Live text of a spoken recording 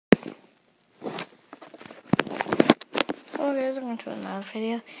Hello guys, welcome to another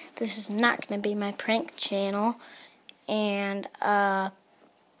video. This is not going to be my prank channel, and I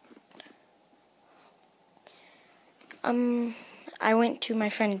went to my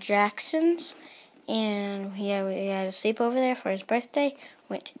friend Jackson's, and we had a sleepover there for his birthday.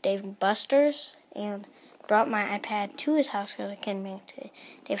 Went to Dave & Buster's, and brought my iPad to his house because I couldn't make it to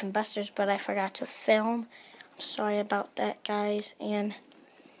Dave & Buster's, but I forgot to film. I'm sorry about that, guys, and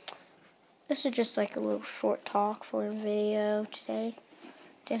this is just like a little short talk for a video today.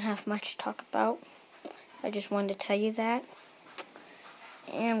 Didn't have much to talk about. I just wanted to tell you that.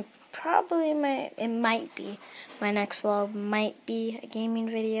 And probably it might be, my next vlog might be a gaming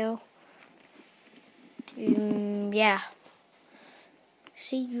video. Yeah.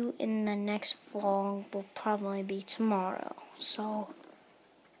 See you in the next vlog. Will probably be tomorrow. So,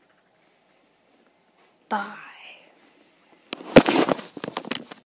 bye.